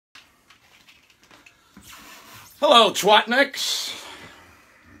Hello, Twatniks.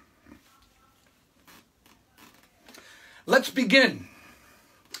 Let's begin.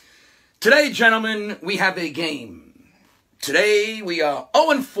 Today, gentlemen, we have a game. Today, we are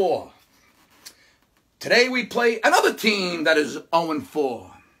 0-4. Today, we play another team that is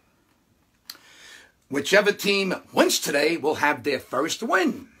 0-4. Whichever team wins today will have their first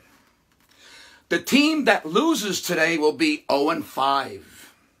win. The team that loses today will be 0-5.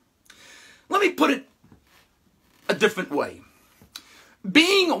 Let me put it a different way.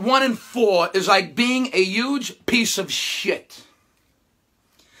 Being 1-4 is like being a huge piece of shit.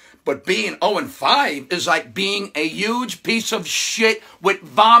 But being 0-5 is like being a huge piece of shit with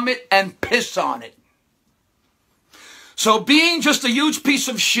vomit and piss on it. So being just a huge piece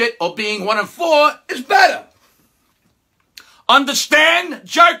of shit or being 1-4 is better. Understand,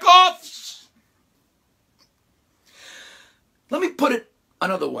 jerk-offs? Let me put it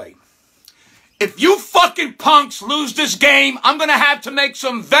another way. If you fucking punks lose this game, I'm going to have to make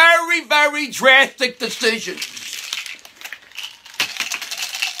some very, very drastic decisions.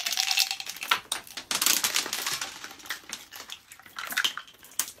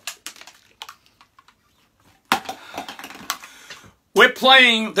 We're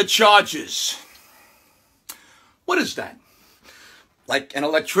playing the Chargers. What is that? Like an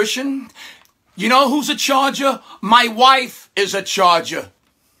electrician? You know who's a Charger? My wife is a Charger.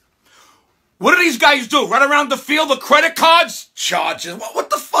 What do these guys do? Run around the field with credit cards? Chargers. What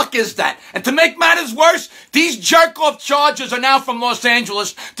the fuck is that? And to make matters worse, these jerk-off Chargers are now from Los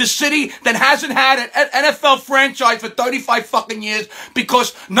Angeles, the city that hasn't had an NFL franchise for 35 fucking years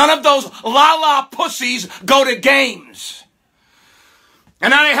because none of those la-la pussies go to games.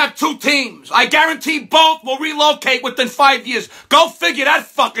 And now they have two teams. I guarantee both will relocate within 5 years. Go figure that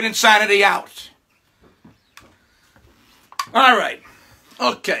fucking insanity out. All right.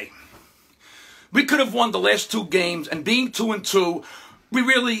 Okay. We could have won the last two games, and being 2-2, we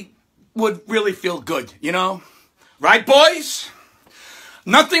would really feel good, you know? Right, boys?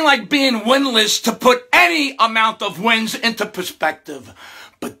 Nothing like being winless to put any amount of wins into perspective.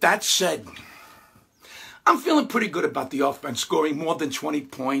 But that said, I'm feeling pretty good about the offense scoring more than 20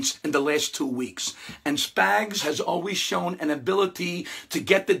 points in the last 2 weeks. And Spags has always shown an ability to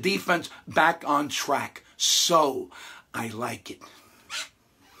get the defense back on track. So, I like it.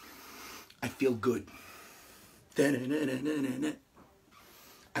 I feel good. I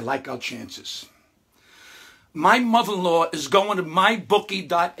like our chances. My mother-in-law is going to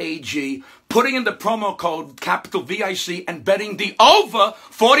MYBookie.ag, putting in the promo code capital VIC and betting the over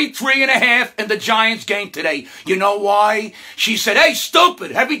 43.5 in the Giants game today. You know why? She said, hey,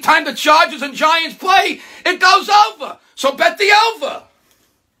 stupid, every time the Chargers and Giants play, it goes over. So bet the over.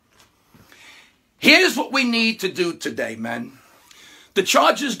 Here's what we need to do today, man. The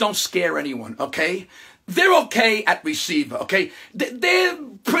Chargers don't scare anyone, okay? They're okay at receiver, okay? They're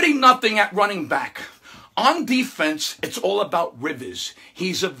pretty nothing at running back. On defense, it's all about Rivers.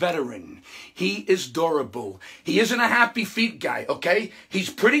 He's a veteran. He is durable. He isn't a happy feet guy, okay? He's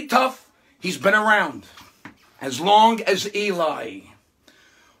pretty tough. He's been around as long as Eli.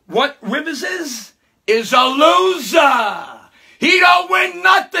 What Rivers is a loser. He don't win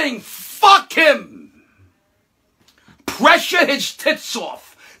nothing. Fuck him. Pressure his tits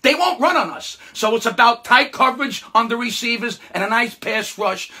off. They won't run on us. So it's about tight coverage on the receivers and a nice pass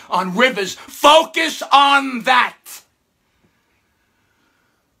rush on Rivers. Focus on that.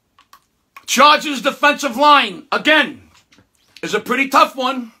 Chargers defensive line, again, is a pretty tough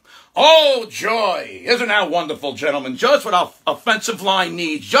one. Oh, joy. Isn't that wonderful, gentlemen? Just what our offensive line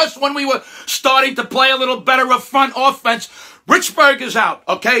needs. Just when we were starting to play a little better up front offense, Richburg is out,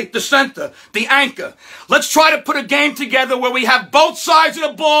 okay? The center, the anchor. Let's try to put a game together where we have both sides of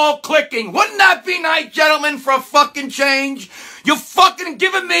the ball clicking. Wouldn't that be nice, gentlemen, for a fucking change? You're fucking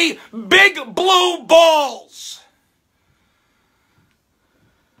giving me big blue balls.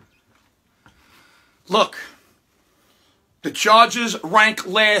 Look, the Chargers rank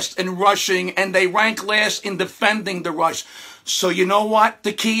last in rushing, and they rank last in defending the rush. So you know what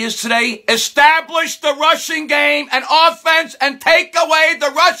the key is today? Establish the rushing game and offense and take away the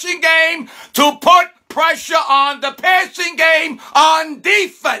rushing game to put pressure on the passing game on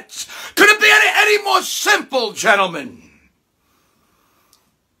defense. Could it be any more simple, gentlemen?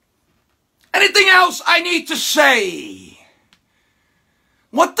 Anything else I need to say?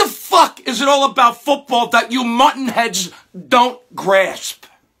 What the fuck is it all about football that you muttonheads don't grasp?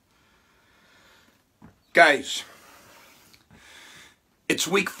 Guys, it's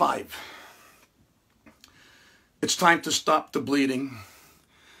week 5. It's time to stop the bleeding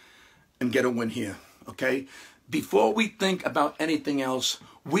and get a win here, okay? Before we think about anything else,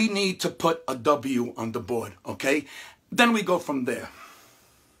 We need to put a W on the board, okay? Then we go from there.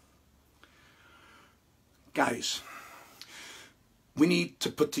 Guys, we need to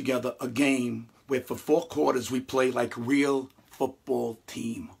put together a game where for 4 quarters we play like real football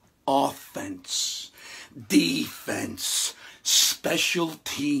team. Offense, defense, special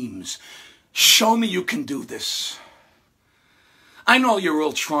teams. Show me you can do this. I know you're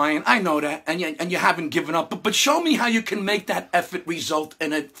all trying. I know that. And you haven't given up. But show me how you can make that effort result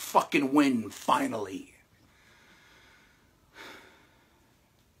in a fucking win, finally.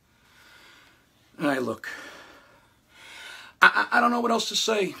 All right, look. I don't know what else to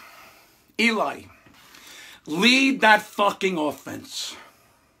say. Eli, lead that fucking offense.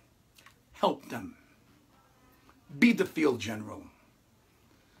 Help them. Be the field general.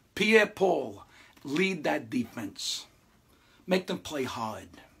 Pierre-Paul, lead that defense. Make them play hard.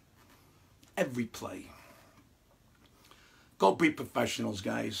 Every play. Go be professionals,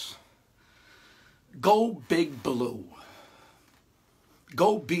 guys. Go big blue.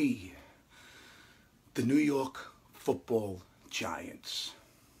 Go be the New York Football Giants.